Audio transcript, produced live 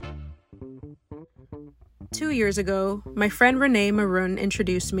2 years ago, my friend Renee Mahrun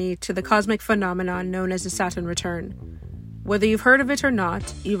introduced me to the cosmic phenomenon known as the Saturn return. Whether you've heard of it or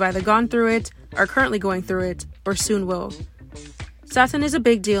not, you've either gone through it, are currently going through it, or soon will. Saturn is a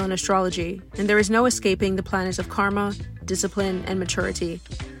big deal in astrology, and there is no escaping the planet of karma, discipline, and maturity.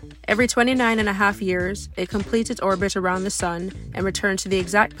 Every 29.5 years, it completes its orbit around the Sun and returns to the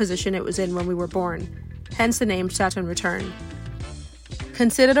exact position it was in when we were born, hence the name Saturn return.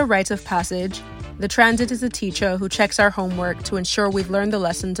 Considered a rite of passage, the transit is a teacher who checks our homework to ensure we've learned the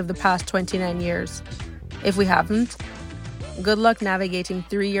lessons of the past 29 years. If we haven't, good luck navigating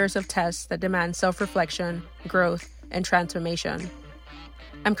 3 years of tests that demand self-reflection, growth, and transformation.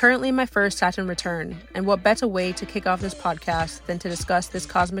 I'm currently in my first Saturn return, and what better way to kick off this podcast than to discuss this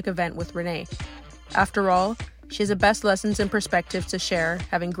cosmic event with Renee? After all, she has the best lessons and perspectives to share,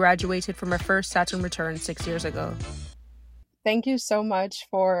 having graduated from her first Saturn return 6 years ago. Thank you so much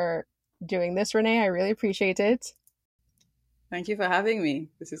for doing this, Renee. I really appreciate it. Thank you for having me.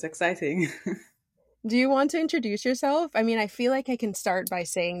 This is exciting. Do you want to introduce yourself? I mean, I feel like I can start by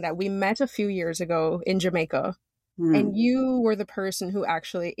saying that we met a few years ago in Jamaica, and you were the person who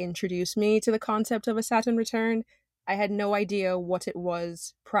actually introduced me to the concept of a Saturn return. I had no idea what it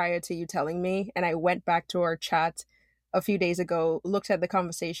was prior to you telling me, and I went back to our chat a few days ago, looked at the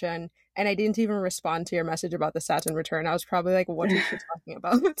conversation, and I didn't even respond to your message about the Saturn return. I was probably like, what is she talking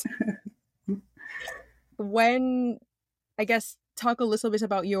about? Talk a little bit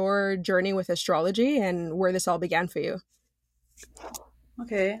about your journey with astrology and where this all began for you.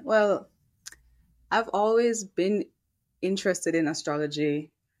 Okay, well, I've always been interested in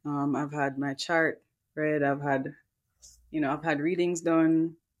astrology. I've had my chart read. I've had readings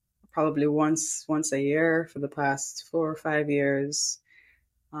done probably once a year for the past 4 or 5 years.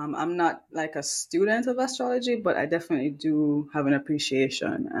 I'm not like a student of astrology, but I definitely do have an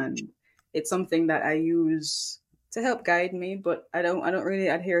appreciation, and it's something that I use to help guide me, but I don't really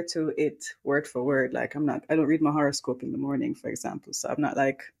adhere to it word for word. Like I don't read my horoscope in the morning, for example. So I'm not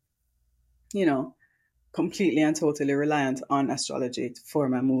like, completely and totally reliant on astrology for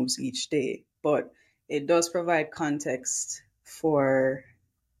my moves each day. But it does provide context for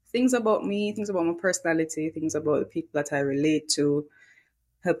things about me, things about my personality, things about the people that I relate to,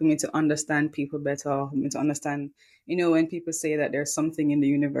 helping me to understand people better, helping me to understand, when people say that there's something in the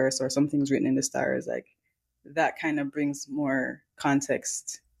universe or something's written in the stars, like that kind of brings more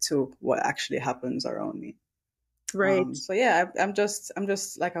context to what actually happens around me. Right. So yeah, I'm just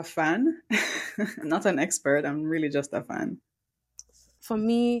like a fan. I'm not an expert. I'm really just a fan. For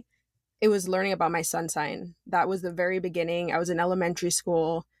me, it was learning about my sun sign. That was the very beginning. I was in elementary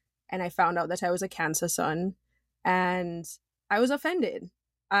school and I found out that I was a Cancer sun, and I was offended.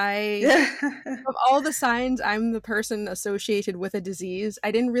 Of all the signs, I'm the person associated with a disease.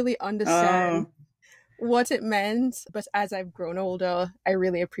 I didn't really understand what it meant, but as I've grown older, I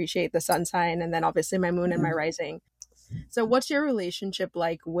really appreciate the sun sign, and then obviously my moon and my rising. So what's your relationship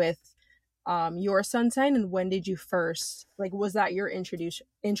like with your sun sign, and when did you first, was that your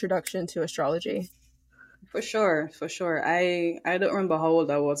introduction to astrology? For sure. I don't remember how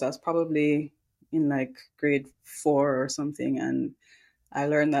old I was. I was probably in like grade 4 or something, and I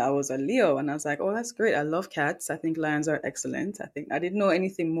learned that I was a Leo, and I was like, oh, that's great. I love cats. I think lions are excellent. I didn't know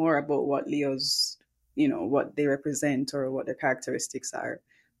anything more about what Leos, what they represent or what their characteristics are.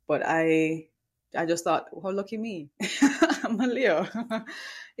 But I just thought, well, lucky me. I'm a Leo.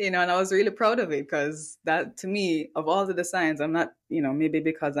 And I was really proud of it, because that, to me, of all of the signs, I'm not, maybe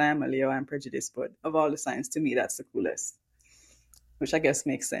because I am a Leo, I'm prejudiced, but of all the signs, to me, that's the coolest, which I guess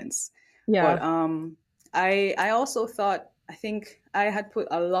makes sense. Yeah. But I also thought, I think I had put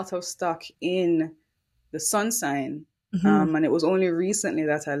a lot of stock in the sun sign. And it was only recently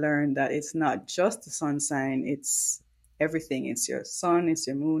that I learned that it's not just the sun sign, it's everything. It's your sun, it's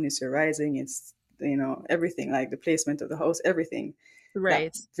your moon, it's your rising, it's, everything, like the placement of the house, everything.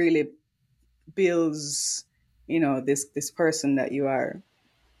 Right. That really builds, this person that you are.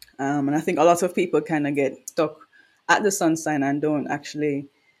 And I think a lot of people kind of get stuck at the sun sign and don't actually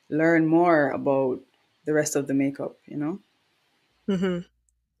learn more about the rest of the makeup,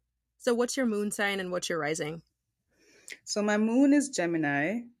 So what's your moon sign and what's your rising? So my moon is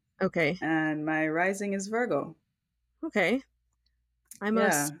Gemini. Okay. And my rising is Virgo. Okay. I'm a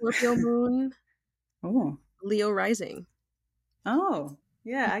Scorpio moon. Oh. Leo rising. Oh,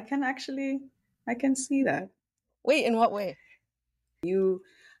 yeah. I can see that. Wait, in what way? You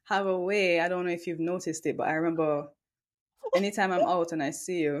have a way, I don't know if you've noticed it, but I remember anytime I'm out and I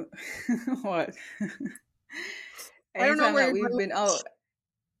see you, what? I don't know where we've been out.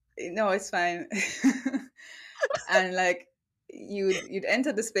 No, it's fine. And like you'd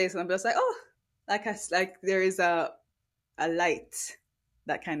enter the space and I'm just like, oh, like there is a light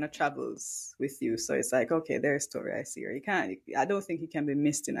that kind of travels with you. So it's like, okay, there's Tori, I see her. You can't, I don't think he can be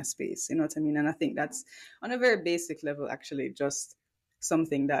missed in a space. You know what I mean? And I think that's on a very basic level, actually, just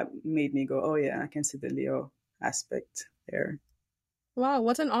something that made me go, oh yeah, I can see the Leo aspect there. Wow,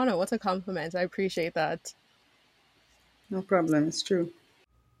 what an honor. What a compliment. I appreciate that. No problem. It's true.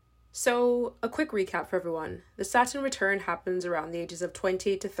 So, a quick recap for everyone. The Saturn return happens around the ages of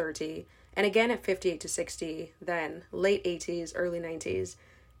 20 to 30, and again at 58 to 60, then late 80s, early 90s.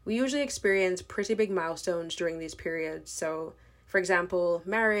 We usually experience pretty big milestones during these periods. So, for example,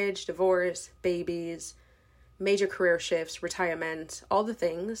 marriage, divorce, babies, major career shifts, retirement, all the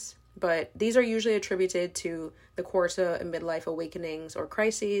things. But these are usually attributed to the quarter and midlife awakenings or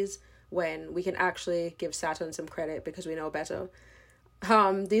crises when we can actually give Saturn some credit because we know better.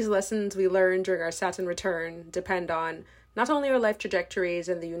 These lessons we learn during our Saturn return depend on not only our life trajectories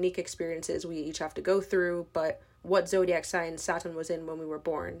and the unique experiences we each have to go through, but what zodiac sign Saturn was in when we were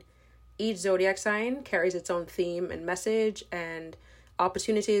born. Each zodiac sign carries its own theme and message and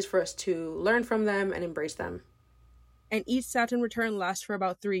opportunities for us to learn from them and embrace them. And each Saturn return lasts for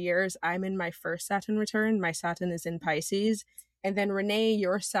about 3 years. I'm in my first Saturn return. My Saturn is in Pisces. And then Renee,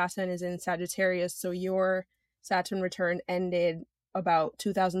 your Saturn is in Sagittarius. So your Saturn return ended about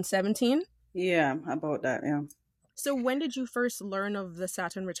 2017. Yeah, about that. Yeah. So when did you first learn of the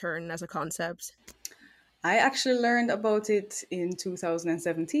Saturn return as a concept? I actually learned about it in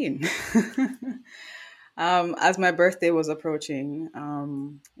 2017. As my birthday was approaching.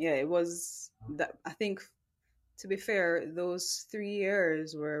 Yeah, it was that. I think, to be fair, those 3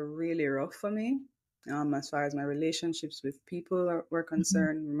 years were really rough for me. As far as my relationships with people were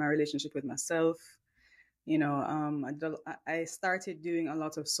concerned, my relationship with myself. I started doing a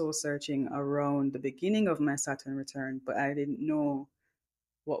lot of soul searching around the beginning of my Saturn return, but I didn't know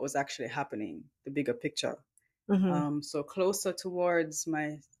what was actually happening, the bigger picture. Mm-hmm. So closer towards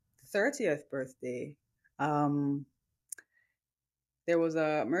my 30th birthday, um, there was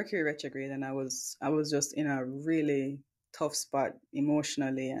a Mercury retrograde, and I was just in a really tough spot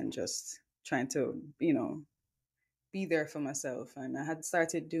emotionally, and just trying to be there for myself. And I had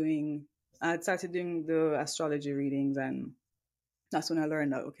started doing the astrology readings, and that's when I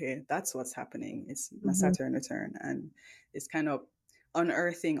learned that, okay, that's what's happening. It's my Mm-hmm. Saturn return, and it's kind of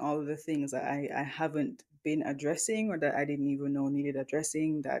unearthing all of the things that I haven't been addressing, or that I didn't even know needed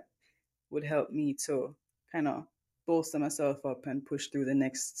addressing, that would help me to kind of bolster myself up and push through the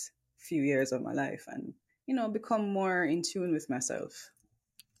next few years of my life, and become more in tune with myself.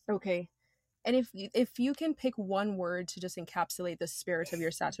 Okay. And if you can pick one word to just encapsulate the spirit of your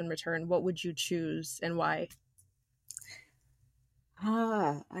Saturn return, what would you choose and why?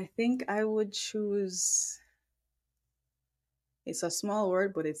 I think I would choose. It's a small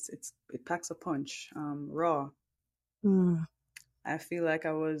word, but it packs a punch. Raw. Mm. I feel like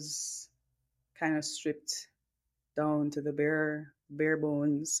I was kind of stripped down to the bare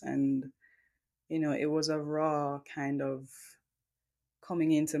bones, and it was a raw kind of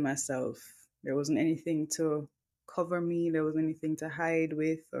coming into myself. There wasn't anything to cover me. There wasn't anything to hide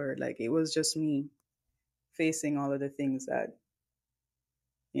with, or like, it was just me facing all of the things that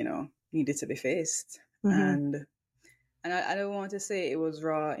needed to be faced. Mm-hmm. And I don't want to say it was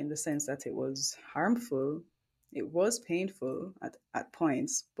raw in the sense that it was harmful. It was painful at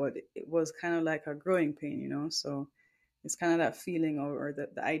points, but it was kind of like a growing pain. So it's kind of that feeling, or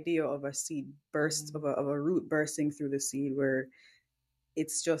the idea of a seed burst, of a root bursting through the seed, where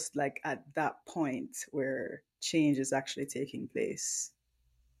it's just like at that point where change is actually taking place.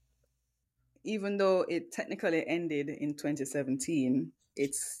 Even though it technically ended in 2017,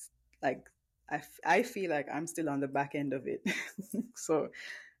 it's like I feel like I'm still on the back end of it. So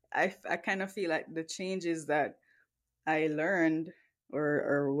I kind of feel like the changes that I learned,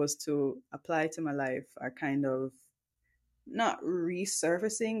 or was to apply to my life, are kind of not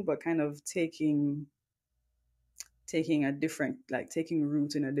resurfacing, but kind of taking a different, like, taking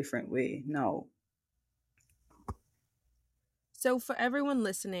root in a different way now. So for everyone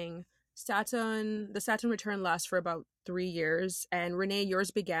listening, the Saturn return lasts for about 3 years. And Renee,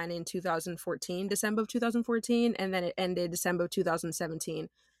 yours began in 2014, December of 2014, and then it ended December of 2017.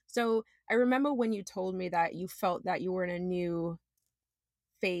 So I remember when you told me that you felt that you were in a new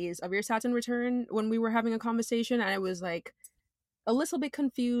phase of your Saturn return when we were having a conversation, and I was like a little bit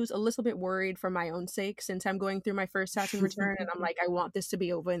confused, a little bit worried for my own sake, since I'm going through my first Saturn return, and I'm like, I want this to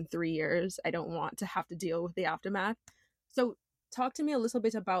be over in 3 years. I don't want to have to deal with the aftermath. So talk to me a little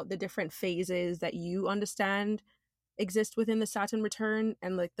bit about the different phases that you understand exist within the Saturn return,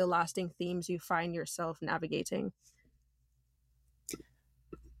 and like the lasting themes you find yourself navigating.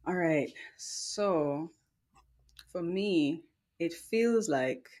 All right. So for me, it feels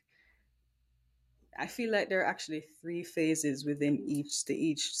like I feel like there are actually three phases within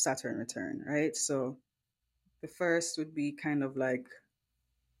each Saturn return, right? So the first would be kind of like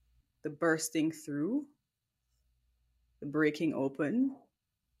the bursting through, the breaking open.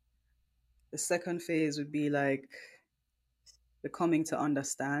 The second phase would be like the coming to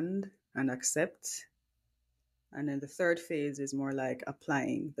understand and accept. And then the third phase is more like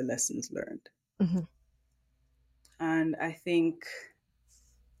applying the lessons learned. Hmm. And I think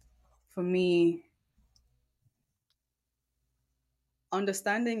for me,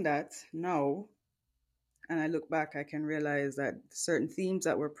 understanding that now, and I look back, I can realize that certain themes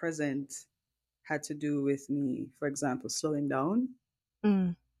that were present had to do with me, for example, slowing down,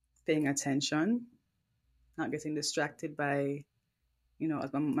 Mm. paying attention, not getting distracted by,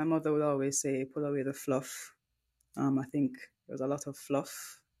 as my mother would always say, pull away the fluff. I think there was a lot of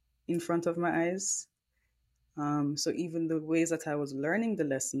fluff in front of my eyes. So even the ways that I was learning the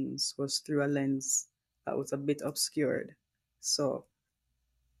lessons was through a lens that was a bit obscured. So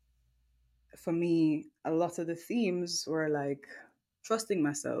for me, a lot of the themes were like trusting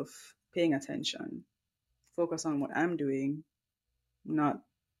myself, paying attention, focus on what I'm doing, not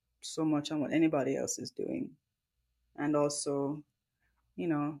so much on what anybody else is doing. And also,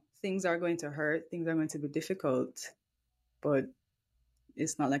 things are going to hurt, things are going to be difficult, but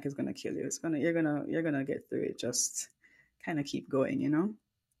it's not like it's gonna kill you. You're gonna get through it. Just kind of keep going.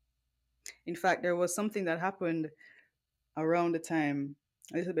 In fact, there was something that happened around the time,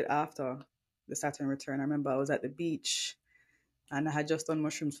 a little bit after the Saturn return. I remember I was at the beach and I had just done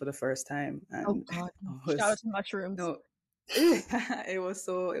mushrooms for the first time, Oh and God. I Shout out was to mushrooms. no, it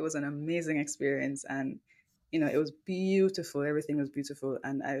was an amazing experience, and it was beautiful. Everything was beautiful,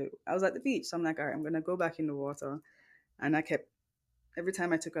 and I was at the beach, so I'm like, all right, I'm gonna go back in the water, and I kept every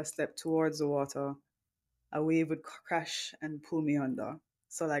time I took a step towards the water, a wave would crash and pull me under.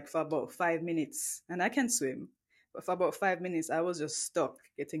 So like for about 5 minutes, and I can swim, but for about 5 minutes, I was just stuck,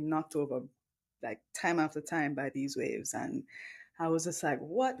 getting knocked over like time after time by these waves. And I was just like,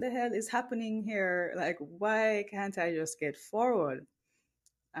 what the hell is happening here? Like, why can't I just get forward?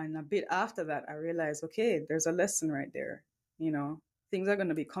 And a bit after that, I realized, okay, there's a lesson right there. Things are going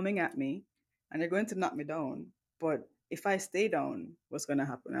to be coming at me and they're going to knock me down. But if I stay down, what's going to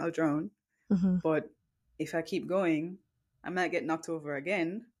happen? I'll drown. Hmm. But if I keep going, I might get knocked over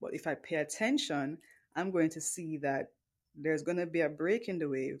again. But if I pay attention, I'm going to see that there's going to be a break in the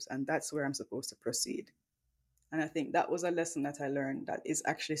waves, and that's where I'm supposed to proceed. And I think that was a lesson that I learned that is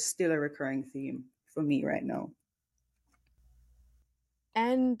actually still a recurring theme for me right now.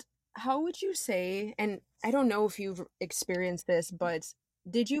 And how would you say, and I don't know if you've experienced this, but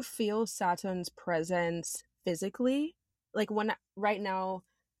did you feel Saturn's presence physically? Like when right now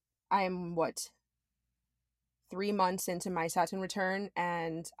I'm what, 3 months into my Saturn return,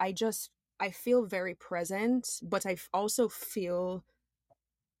 and I feel very present, but also feel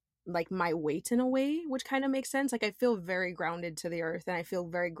like my weight in a way, which kind of makes sense. Like I feel very grounded to the earth and I feel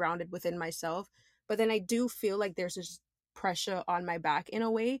very grounded within myself. But then I do feel like there's this pressure on my back in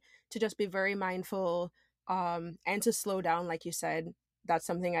a way to just be very mindful, and to slow down, like you said. That's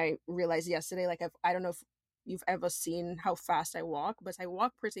something I realized yesterday. Like I don't know if you've ever seen how fast I walk, but I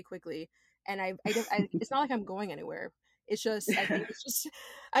walk pretty quickly, and it's not like I'm going anywhere. It's just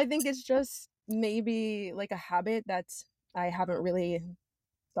I think it's just maybe like a habit that I haven't really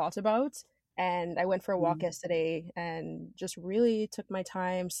thought about. And I went for a walk Mm. yesterday and just really took my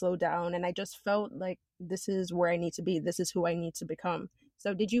time, slowed down, and I just felt like this is where I need to be. This is who I need to become.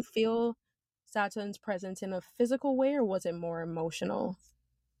 So, did you feel Saturn's presence in a physical way, or was it more emotional?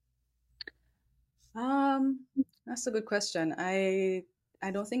 Um, that's a good question. I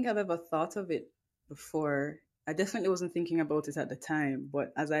don't think I've ever thought of it before. I definitely wasn't thinking about it at the time,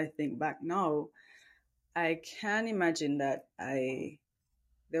 but as I think back now, I can imagine that I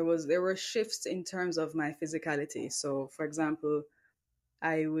there were shifts in terms of my physicality. So, for example,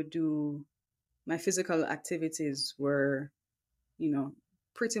 I would do my physical activities were, you know,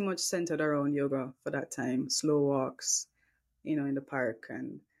 pretty much centered around yoga for that time, slow walks, in the park.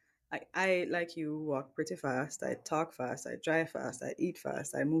 And I, like you, walk pretty fast. I talk fast. I drive fast. I eat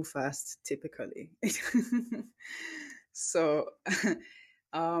fast. I move fast typically. So,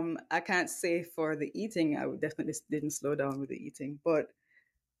 I can't say for the eating, I would definitely didn't slow down with the eating, but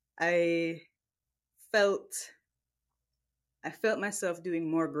I felt I felt myself doing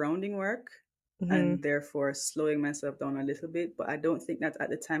more grounding work Hmm. and therefore slowing myself down a little bit. But I don't think that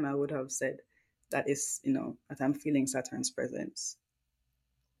at the time I would have said that is, that I'm feeling Saturn's presence.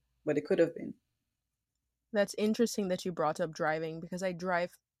 But it could have been. That's interesting that you brought up driving because I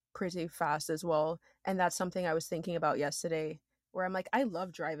drive pretty fast as well. And that's something I was thinking about yesterday, where I'm like, I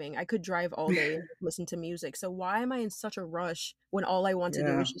love driving. I could drive all day and listen to music. So why am I in such a rush when all I want to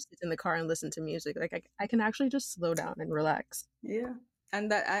do Yeah. is just sit in the car and listen to music? Like I can actually just slow down and relax. Yeah.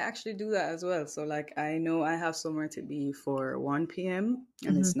 And that I actually do that as well. So like I know I have somewhere to be for 1 p.m.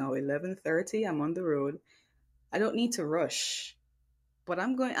 and Hmm. it's now 11:30. I'm on the road. I don't need to rush. But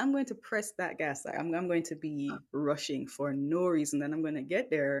I'm going to press that gas. Like I'm going to be rushing for no reason. Then I'm going to get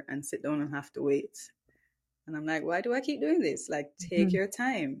there and sit down and have to wait. And I'm like, why do I keep doing this? Like, take Hmm. your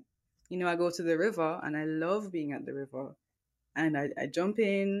time. I go to the river and I love being at the river. And I jump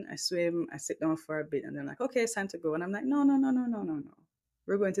in, I swim, I sit down for a bit, and then like, okay, it's time to go. And I'm like, no, no, no, no, no, no, no.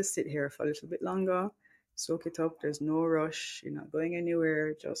 We're going to sit here for a little bit longer, soak it up. There's no rush. You're not going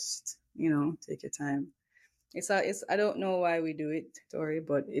anywhere. Just, take your time. It's I don't know why we do it, Tori,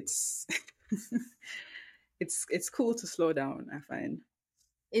 but it's it's cool to slow down, I find.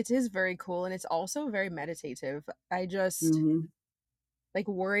 It is very cool and it's also very meditative. I just Hmm. like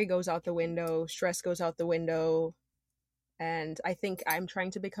worry goes out the window, stress goes out the window, and I think I'm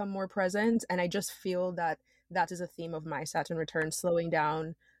trying to become more present. And I just feel that that is a theme of my Saturn return: slowing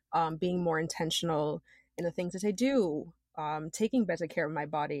down, being more intentional in the things that I do, taking better care of my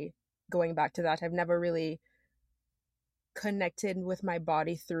body. Going back to that, I've never really connected with my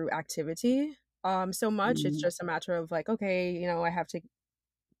body through activity so much. It's Hmm. just a matter of like, okay, I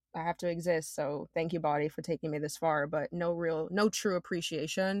have to exist. So thank you, body, for taking me this far, but no true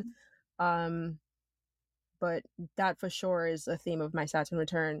appreciation. Um, but that for sure is a theme of my Saturn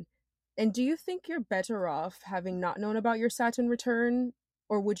return. And do you think you're better off having not known about your Saturn return,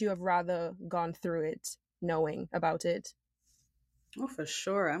 or would you have rather gone through it knowing about it? Oh, for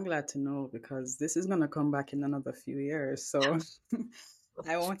sure. I'm glad to know because this is gonna come back in another few years. So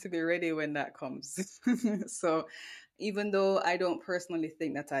I want to be ready when that comes. So even though I don't personally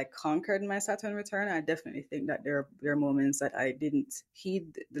think that I conquered my Saturn return, I definitely think that there are moments that I didn't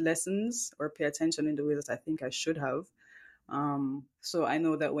heed the lessons or pay attention in the way that I think I should have. So I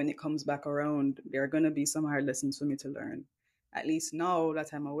know that when it comes back around, there are going to be some hard lessons for me to learn. At least now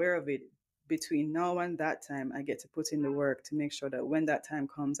that I'm aware of it, between now and that time, I get to put in the work to make sure that when that time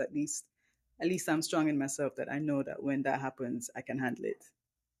comes, at least I'm strong in myself that I know that when that happens, I can handle it.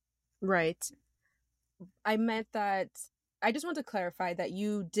 Right. I meant that I just want to clarify that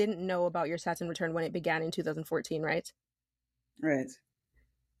you didn't know about your Saturn return when it began in 2014, right? Right.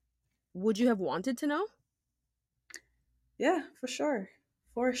 Would you have wanted to know? Yeah, for sure.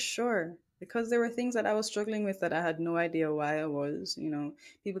 For sure. Because there were things that I was struggling with that I had no idea why I was.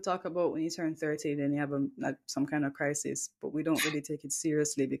 People talk about when you turn 30, then you have some kind of crisis, but we don't really take it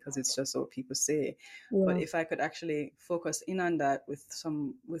seriously because it's just what people say. But Yeah. if I could actually focus in on that with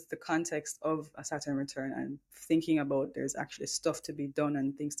the context of a Saturn return and thinking about there's actually stuff to be done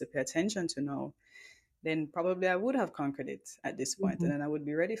and things to pay attention to now, then probably I would have conquered it at this point Mhm. and then I would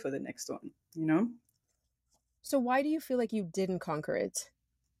be ready for the next one. So why do you feel like you didn't conquer it?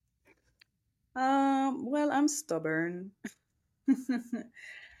 Well, I'm stubborn.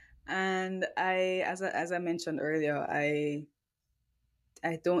 And as I mentioned earlier, I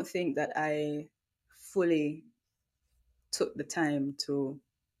don't think that I fully took the time to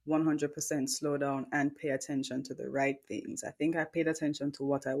 100% slow down and pay attention to the right things. I think I paid attention to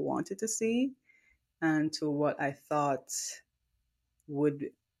what I wanted to see and to what I thought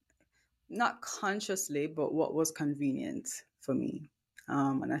would, not consciously, but what was convenient for me.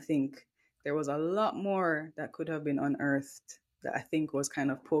 And I think there was a lot more that could have been unearthed that I think was kind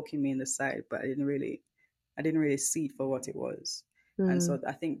of poking me in the side, but I didn't really see it for what it was. And Mm. so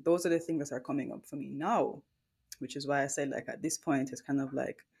I think those are the things that are coming up for me now, which is why I said like at this point it's kind of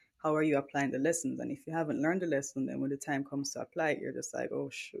like how are you applying the lessons? And if you haven't learned the lesson, then when the time comes to apply it, you're just like, oh,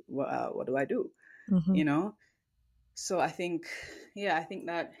 what do I do? Hmm. You know. So I think, yeah, I think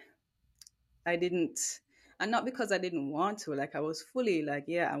that I didn't, and not because I didn't want to. Like I was fully like,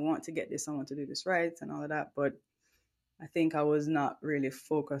 yeah, I want to get this, I want to do this right, and all of that. But I think I was not really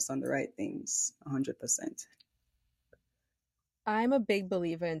focused on the right things 100%. I'm a big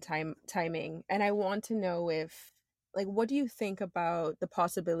believer in timing, and I want to know if, like, what do you think about the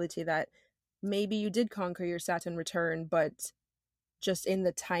possibility that maybe you did conquer your Saturn return, but just in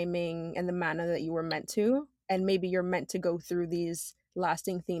the timing and the manner that you were meant to, and maybe you're meant to go through these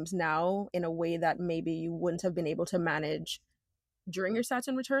lasting themes now in a way that maybe you wouldn't have been able to manage during your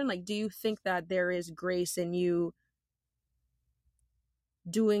Saturn return? Like, do you think that there is grace in you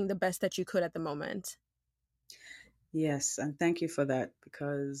doing the best that you could at the moment? Yes, and thank you for that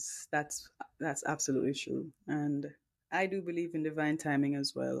because that's absolutely true. And I do believe in divine timing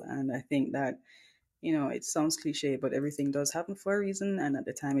as well. And I think that it sounds cliche, but everything does happen for a reason, and at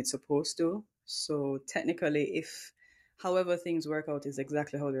the time it's supposed to. So technically, if however things work out is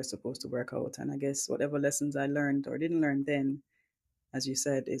exactly how they're supposed to work out, and I guess whatever lessons I learned or didn't learn then, as you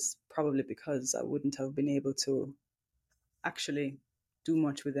said, is probably because I wouldn't have been able to actually do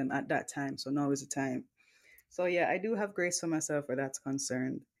much with them at that time. So now is the time. So yeah, I do have grace for myself where that's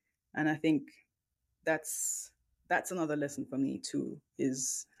concerned, and I think that's that's another lesson for me too,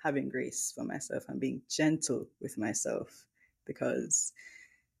 is having grace for myself and being gentle with myself, because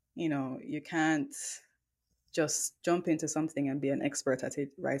you can't just jump into something and be an expert at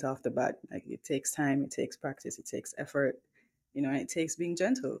it right off the bat. Like, it takes time, it takes practice, it takes effort, and it takes being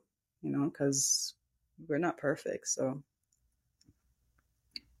gentle, because we're not perfect. So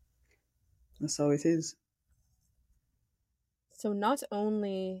that's how it is. So not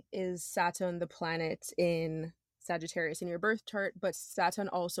only is Saturn the planet in Sagittarius in your birth chart, but Saturn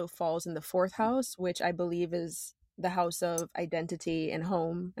also falls in the fourth house, which I believe is the house of identity and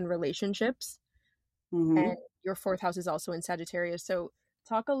home and relationships. And Mm-hmm. your fourth house is also in Sagittarius. So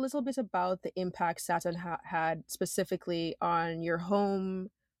talk a little bit about the impact Saturn had specifically on your home,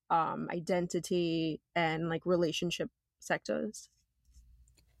 identity, and like relationship sectors.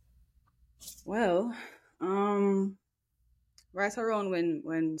 Well, right around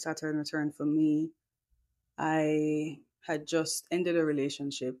when Saturn returned for me, I had just ended a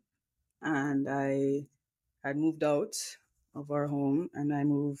relationship, and I had moved out of our home, and I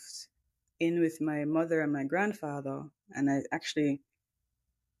moved in with my mother and my grandfather, and I actually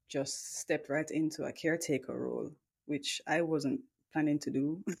just stepped right into a caretaker role, which I wasn't planning to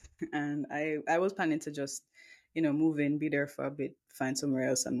do. And I was planning to just, move in, be there for a bit, find somewhere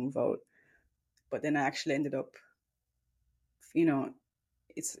else and move out. But then I actually ended up, you know,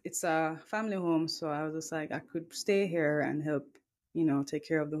 it's a family home, so I was just like, I could stay here and help, take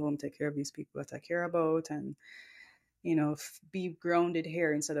care of the home, take care of these people that I care about, and be grounded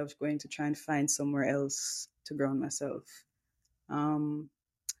here instead of going to try and find somewhere else to ground myself. Um,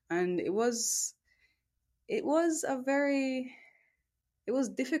 and it was a very it was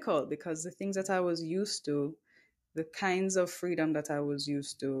difficult, because the things that I was used to, the kinds of freedom that I was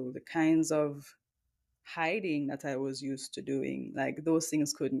used to, the kinds of hiding that I was used to doing, like, those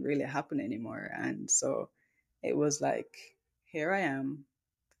things couldn't really happen anymore. And so it was like, here I am.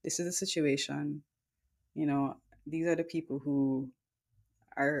 This is the situation. These are the people who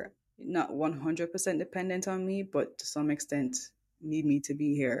are not 100% dependent on me, but to some extent need me to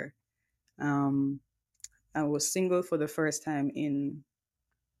be here. Um, I was single for the first time in,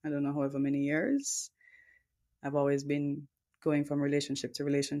 I don't know, however many years. I've always been going from relationship to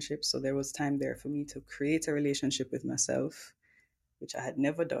relationship. So there was time there for me to create a relationship with myself, which I had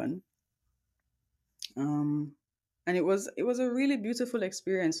never done. Um, and it was a really beautiful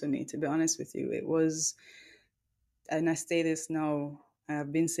experience for me, to be honest with you. It was, and I say this now,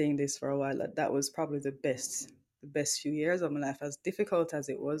 I've been saying this for a while, that was probably the best few years of my life, as difficult as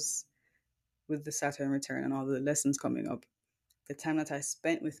it was with the Saturn return and all the lessons coming up. The time that I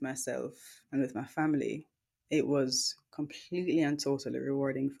spent with myself and with my family, it was completely and totally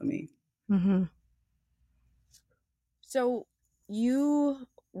rewarding for me. Mm-hmm. So you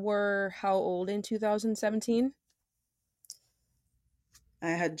were how old in 2017? I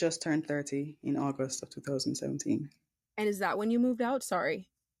had just turned 30 in August of 2017. And is that when you moved out? Sorry.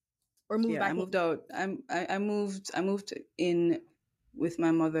 Or moved Yeah, I back in? moved out. I moved in with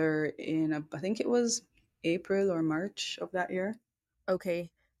my mother in, I think it was April or March of that year.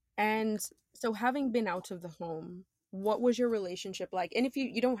 Okay. And so having been out of the home, what was your relationship like? And if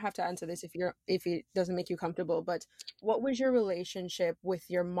you don't have to answer this if it doesn't make you comfortable, but what was your relationship with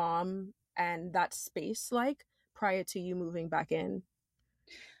your mom and that space like prior to you moving back in?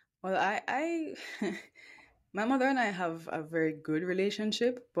 Well, my mother and I have a very good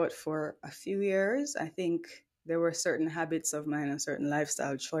relationship, but for a few years, I think there were certain habits of mine and certain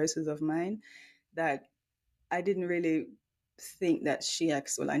lifestyle choices of mine that I didn't really think that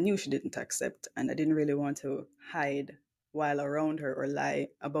well, I knew she didn't accept, and I didn't really want to hide while around her or lie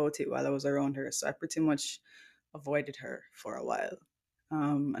about it while I was around her. So I pretty much avoided her for a while.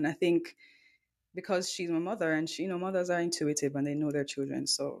 And I think because she's my mother, and mothers are intuitive and they know their children.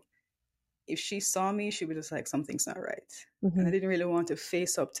 So if she saw me, she'd be just like, something's not right. And I Mm-hmm. didn't really want to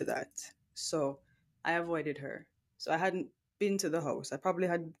face up to that. So I avoided her. So I hadn't been to the house. I probably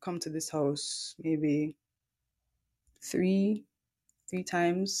had come to this house maybe three three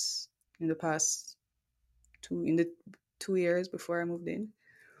times in the past in the 2 years before I moved in.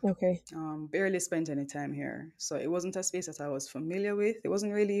 Okay. Barely spent any time here. So it wasn't a space that I was familiar with. It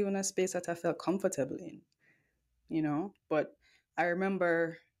wasn't really even a space that I felt comfortable in. But I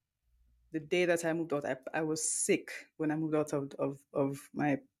remember the day that I moved out, I was sick when I moved out of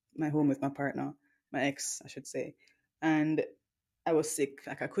my home with my partner, my ex, I should say. And I was sick.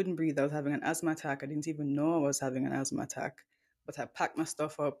 Like I couldn't breathe. I was having an asthma attack. I didn't even know I was having an asthma attack. But I packed my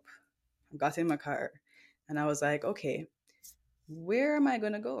stuff up, got in my car, and I was like, okay, where am I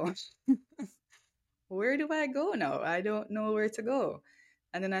going to go? Where do I go now? I don't know where to go.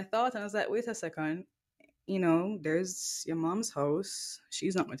 And then I thought, and I was like, wait a second, there's your mom's house.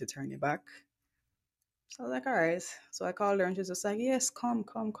 She's not going to turn you back. So I was like, all right. So I called her and she's just like, yes, come,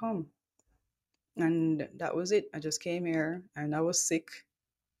 come, come. And that was it. I just came here and I was sick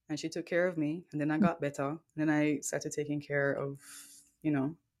and she took care of me. And then I got better. And then I started taking care of,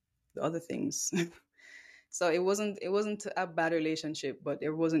 the other things. So it wasn't a bad relationship, but it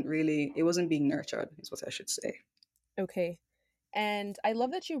wasn't being nurtured, is what I should say. Okay. And I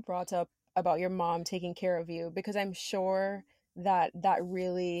love that you brought up about your mom taking care of you because I'm sure that that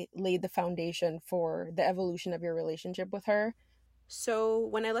really laid the foundation for the evolution of your relationship with her. So,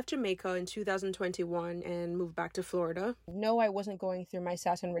 when I left Jamaica in 2021 and moved back to Florida, no, I wasn't going through my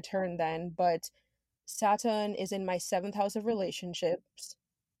Saturn return then, but Saturn is in my seventh house of relationships,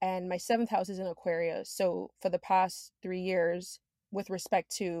 and my seventh house is in Aquarius. So, for the past 3 years, with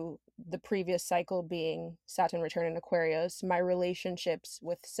respect to the previous cycle being Saturn return in Aquarius, my relationships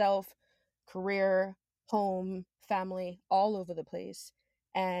with self, career, home, family, all over the place.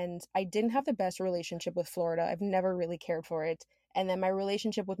 And I didn't have the best relationship with Florida. I've never really cared for it. And then my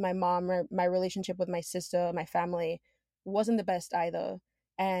relationship with my mom, or my relationship with my sister, my family wasn't the best either.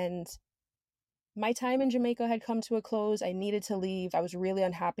 And my time in Jamaica had come to a close. I needed to leave. I was really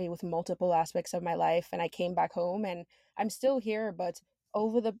unhappy with multiple aspects of my life, and I came back home and I'm still here, but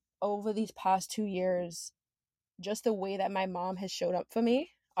over these past 2 years, just the way that my mom has showed up for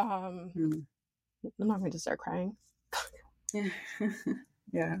me, Mm. I'm not going to start crying. Yeah.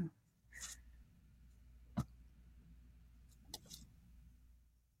 Yeah.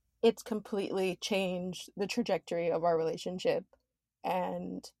 It's completely changed the trajectory of our relationship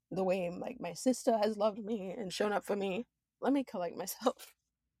and the way like my sister has loved me and shown up for me. Let me collect myself.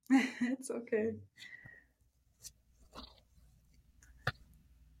 It's okay.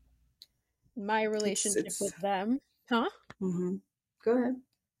 My It's relationship it's with them, huh? hmm Go ahead.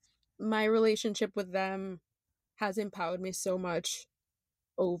 My relationship with them has empowered me so much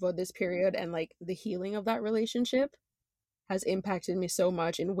over this period, and like the healing of that relationship has impacted me so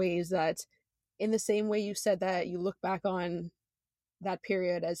much in ways that, in the same way you said that you look back on that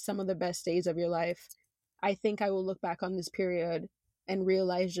period as some of the best days of your life, I think I will look back on this period and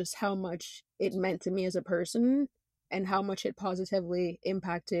realize just how much it meant to me as a person and how much it positively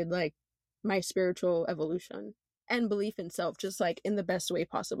impacted like my spiritual evolution and belief in self, just like in the best way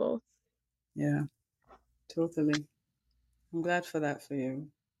possible. Yeah, totally. I'm glad for that for you.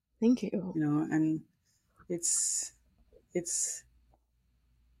 Thank you. And it's it's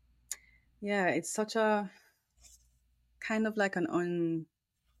yeah, it's such a kind of like an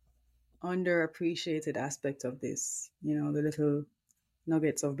underappreciated aspect of this. The little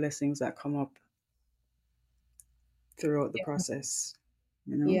nuggets of blessings that come up throughout the Yeah. process.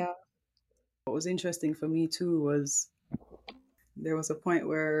 You know, Yeah. what was interesting for me too was there was a point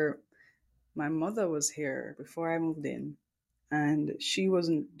where my mother was here before I moved in, and she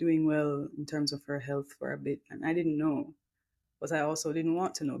wasn't doing well in terms of her health for a bit, and I didn't know, but I also didn't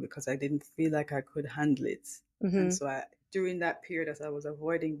want to know because I didn't feel like I could handle it. And Mm-hmm. so during that period, as I was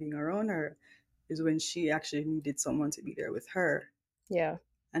avoiding being around her, is when she actually needed someone to be there with her. Yeah.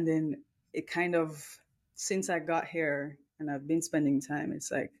 And then it kind of, since I got here and I've been spending time,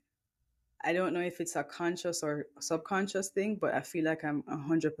 it's like, I don't know if it's a conscious or subconscious thing, but I feel like I'm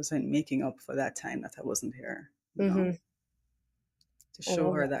 100% making up for that time that I wasn't here, Mm-hmm. to I show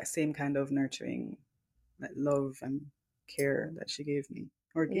love her that. that same kind of nurturing, that love and care that she gave me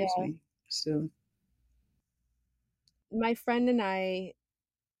or gives Yeah. me still. My friend and I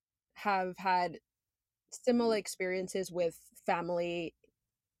have had similar experiences with family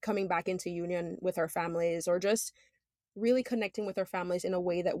coming back into union with our families, or just really connecting with our families in a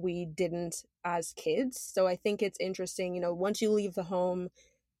way that we didn't as kids. So I think it's interesting, once you leave the home,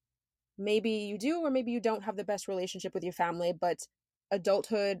 maybe you do or maybe you don't have the best relationship with your family, but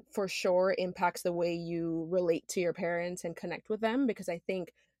adulthood for sure impacts the way you relate to your parents and connect with them, because I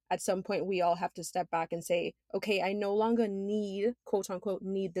think at some point we all have to step back and say, okay, I no longer need, quote unquote,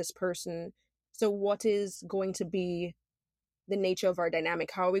 need this person. So what is going to be the nature of our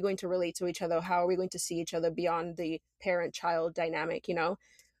dynamic? How are we going to relate to each other? How are we going to see each other beyond the parent child dynamic?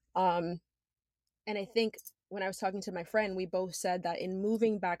 Um, and I think when I was talking to my friend, we both said that in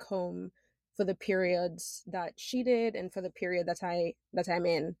moving back home for the periods that she did and for the period that I'm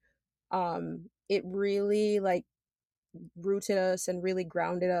in, It really like rooted us and really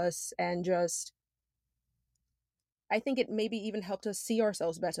grounded us, and just I think it maybe even helped us see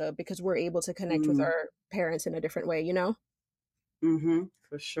ourselves better because we're able to connect with Mm, our parents in a different way, you know? mm-hmm,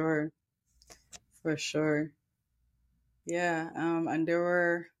 for sure. For sure. Yeah. And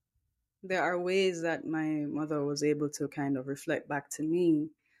there are ways that my mother was able to kind of reflect back to me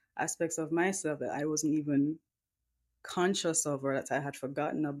aspects of myself that I wasn't even conscious of, or that I had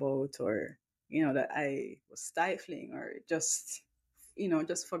forgotten about, or, that I was stifling, or just,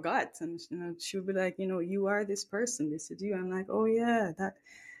 just forgot. And, she would be like, you are this person. This is you. I'm like, oh yeah,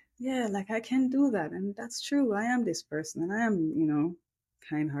 yeah, like I can do that. And that's true. I am this person, and I am,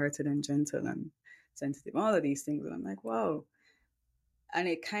 kind hearted and gentle and sensitive, all of these things. And I'm like, wow. And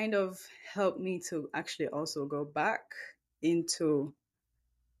it kind of helped me to actually also go back into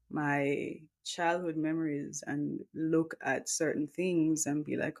my childhood memories and look at certain things and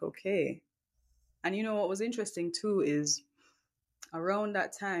be like, okay. And what was interesting too is around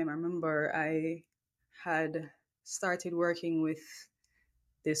that time, I remember I had started working with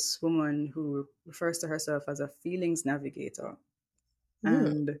this woman who refers to herself as a feelings navigator. Mm.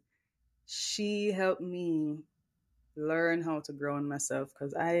 And she helped me learn how to ground myself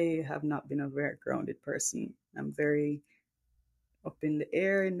because I have not been a very grounded person. I'm very up in the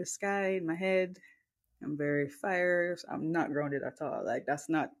air, in the sky, in my head. I'm very fire. I'm not grounded at all. Like that's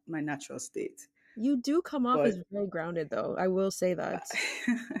not my natural state. You do come off But as very grounded, though. I will say that.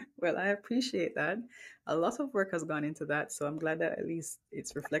 well, I appreciate that. A lot of work has gone into that, so I'm glad that at least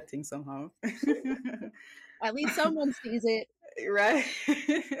it's reflecting somehow. At least someone sees it. Right.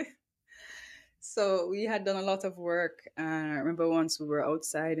 So we had done a lot of work. I remember once we were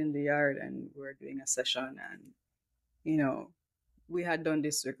outside in the yard and we were doing a session, and you know, we had done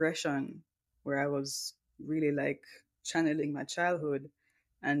this regression where I was really like channeling my childhood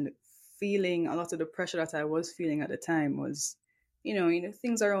and feeling a lot of the pressure that I was feeling at the time was,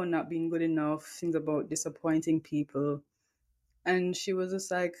 things around not being good enough, things about disappointing people. And she was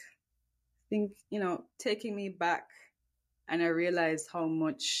just like, taking me back. And I realized how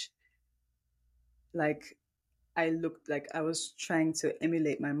much like I looked like I was trying to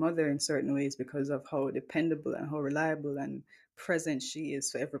emulate my mother in certain ways because of how dependable and how reliable and present she is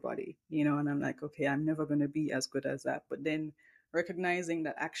for everybody, and I'm like, okay, I'm never going to be as good as that. But then recognizing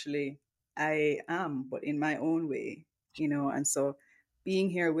that actually I am, but in my own way, and so being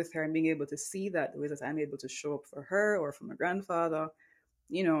here with her and being able to see that the way that I'm able to show up for her or for my grandfather,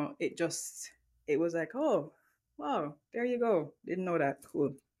 it was like, oh, wow, there you go. Didn't know that.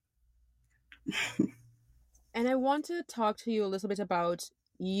 Cool. And I want to talk to you a little bit about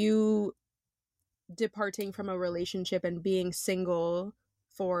you departing from a relationship and being single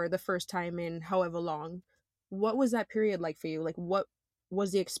for the first time in however long. What was that period like for you? Like, what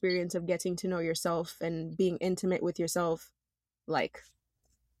was the experience of getting to know yourself and being intimate with yourself like?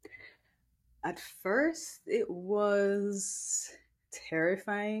 At first, it was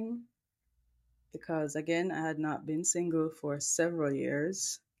terrifying because, again, I had not been single for several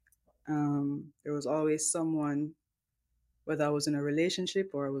years. There was always someone, whether I was in a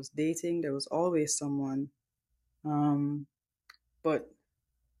relationship or I was dating, there was always someone. Um, but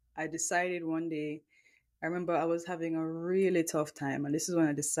I decided one day, I remember I was having a really tough time, and this is when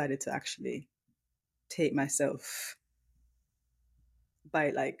I decided to actually take myself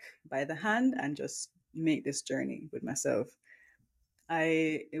by the hand and just make this journey with myself.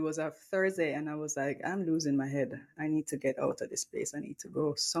 It was a Thursday and I was like, I'm losing my head. I need to get out of this place. I need to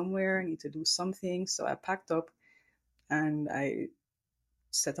go somewhere. I need to do something. So I packed up and I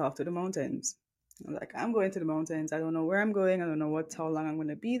set off to the mountains. I was like, I'm going to the mountains. I don't know where I'm going. I don't know how long I'm going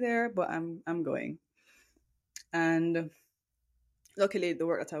to be there, but I'm going. And luckily the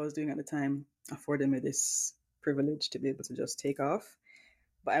work that I was doing at the time afforded me this privilege to be able to just take off.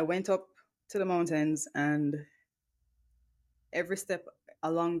 But I went up to the mountains, and every step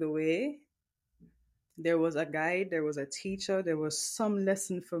along the way, there was a guide, there was a teacher, there was some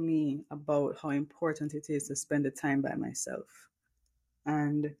lesson for me about how important it is to spend the time by myself.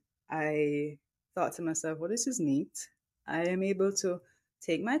 And I thought to myself, well, this is neat. I am able to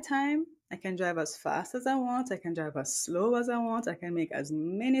take my time. I can drive as fast as I want. I can drive as slow as I want. I can make as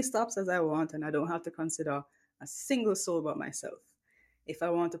many stops as I want. And I don't have to consider a single soul but myself. If I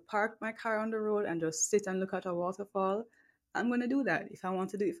want to park my car on the road and just sit and look at a waterfall, I'm going to do that. If I want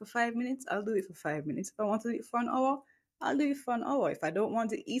to do it for 5 minutes, I'll do it for 5 minutes. If I want to do it for an hour, I'll do it for an hour. If I don't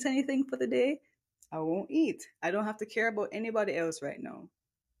want to eat anything for the day, I won't eat. I don't have to care about anybody else right now.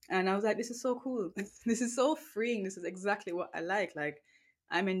 And I was like, this is so cool. This is so freeing. This is exactly what I like. Like,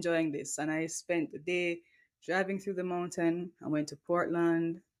 I'm enjoying this. And I spent the day driving through the mountain. I went to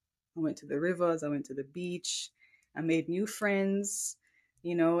Portland. I went to the rivers, I went to the beach, I made new friends.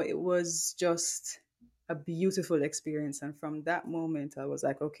 You know, it was just a beautiful experience. And from that moment, I was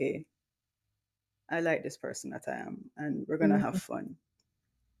like, okay, I like this person that I am, and we're going to have Mhm. fun.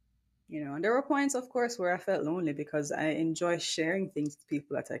 You know, and there were points, of course, where I felt lonely because I enjoy sharing things to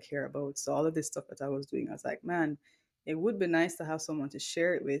people that I care about. So all of this stuff that I was doing, I was like, man, it would be nice to have someone to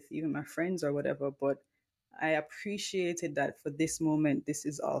share it with, even my friends or whatever. But I appreciated that for this moment, this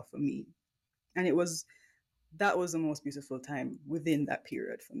is all for me. And that was the most beautiful time within that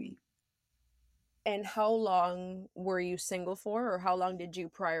period for me. And how long were you single for, or how long did you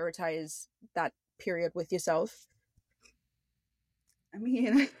prioritize that period with yourself? I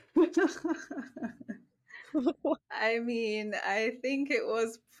mean, I think it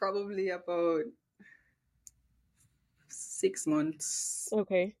was probably about 6 months.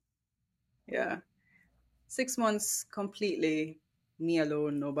 Okay. Yeah. 6 months completely me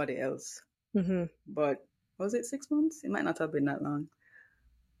alone, nobody else. Hmm. But was it 6 months? It might not have been that long.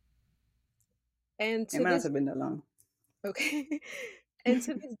 And It to might not this, have been that long. okay. And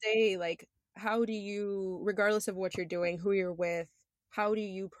to this day, like, how do you, regardless of what you're doing, who you're with, how do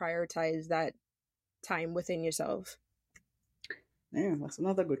you prioritize that time within yourself? Yeah, that's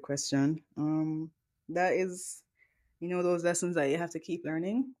another good question. That is, you know, those lessons that you have to keep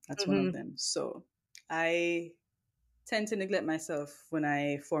learning. That's one of Hmm. them. So I tend to neglect myself when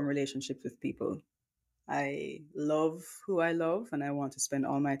I form relationships with people. I love who I love and I want to spend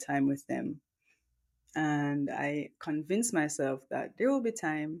all my time with them. And I convince myself that there will be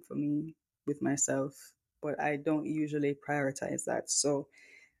time for me with myself, but I don't usually prioritize that. So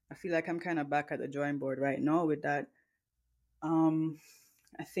I feel like I'm kind of back at the drawing board right now with that. Um,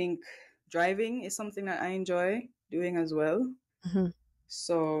 I think driving is something that I enjoy doing as well. Hmm.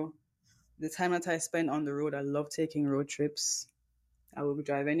 So the time that I spend on the road, I love taking road trips. I will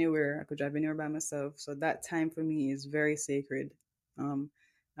drive anywhere. I could drive anywhere by myself. So that time for me is very sacred. Um,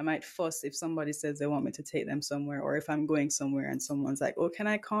 I might fuss if somebody says they want me to take them somewhere, or if I'm going somewhere and someone's like, "Oh, can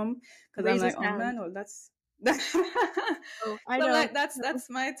I come?" Because I'm Raise like, his "Oh hand. man, well that's." Oh, I So I'm know. like, that's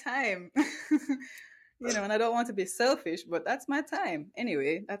my time, you know, and I don't want to be selfish, but that's my time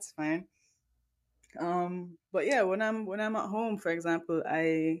anyway. That's fine. But yeah, when I'm at home, for example,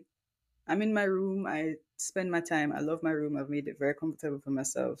 I'm in my room. I spend my time. I love my room. I've made it very comfortable for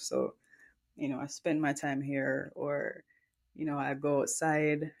myself. So, you know, I spend my time here, or, you know, I go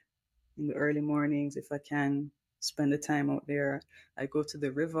outside in the early mornings if I can spend the time out there. I go to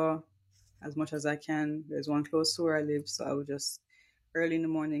the river as much as I can. There's one close to where I live, so I will just early in the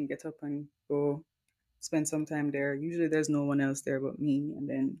morning get up and go spend some time there. Usually there's no one else there but me, and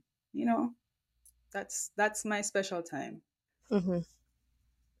then, you know, that's my special time. Hmm.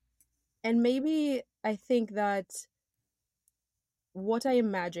 And maybe I think that what I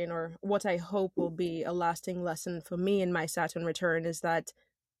imagine or what I hope will be a lasting lesson for me in my Saturn return is that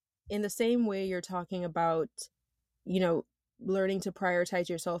in the same way you're talking about, you know, learning to prioritize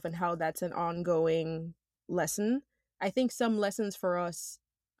yourself and how that's an ongoing lesson, I think some lessons for us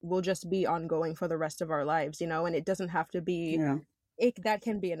will just be ongoing for the rest of our lives, you know, and it doesn't have to be, Yeah, that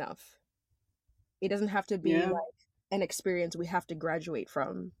can be enough. It doesn't have to be yeah, like an experience we have to graduate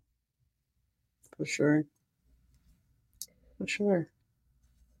from. for sure, for sure.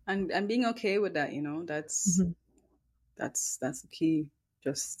 And being okay with that, you know, Mhm. that's the key.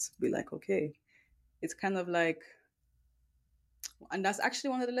 Just be like, okay. It's kind of like, and that's actually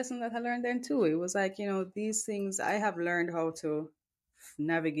one of the lessons that I learned then too. It was like, you know, these things I have learned how to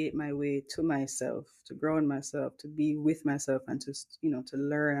navigate my way to myself, to grow in myself, to be with myself, and to, you know, to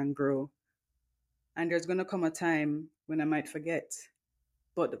learn and grow. And there's gonna come a time when I might forget.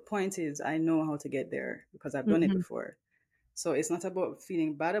 But the point is, I know how to get there because I've done it Mhm. before. So it's not about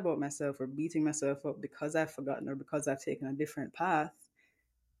feeling bad about myself or beating myself up because I've forgotten or because I've taken a different path.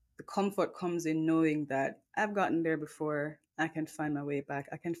 The comfort comes in knowing that I've gotten there before. I can find my way back.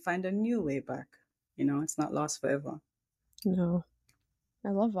 I can find a new way back. You know, it's not lost forever. No,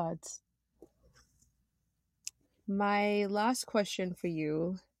 I love that. My last question for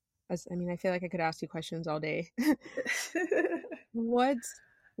you, as I mean, I feel like I could ask you questions all day. What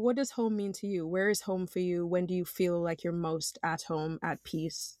what does home mean to you? Where is home for you? When do you feel like you're most at home, at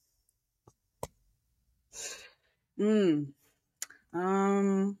peace? mm.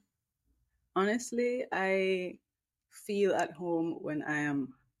 Um, Honestly, I feel at home when I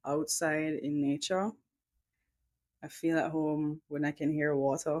am outside in nature. I feel at home when I can hear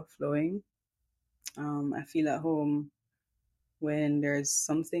water flowing. I feel at home when there's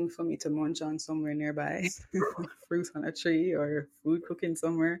something for me to munch on somewhere nearby, fruit on a tree or food cooking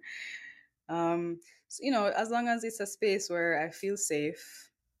somewhere. So, you know, as long as it's a space where I feel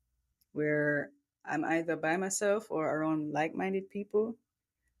safe, where I'm either by myself or around like-minded people,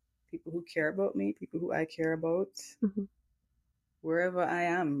 people who care about me, people who I care about. Mm-hmm. Wherever I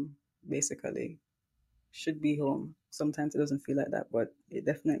am, basically, should be home. Sometimes it doesn't feel like that, but it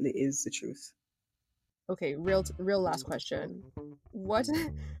definitely is the truth. Okay, real last question. What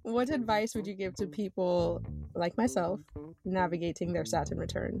what advice would you give to people like myself navigating their Saturn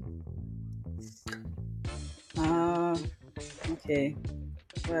return? Okay.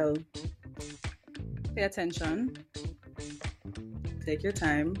 Well, pay attention, take your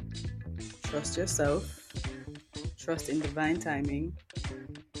time, trust yourself, trust in divine timing,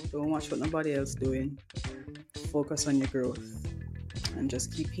 don't watch what nobody else doing, focus on your growth, and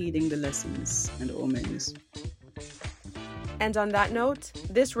just keep heeding the lessons and omens. And on that note,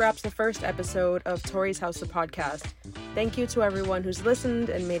 this wraps the first episode of Tori's House of Podcast. Thank you to everyone who's listened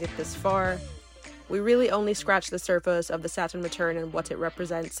and made it this far. We really only scratched the surface of the Saturn return and what it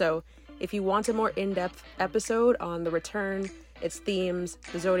represents, so if you want a more in-depth episode on the return, its themes,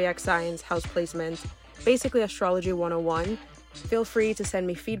 the zodiac signs, house placement, basically astrology 101, feel free to send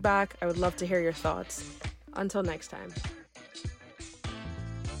me feedback. I would love to hear your thoughts. Until next time.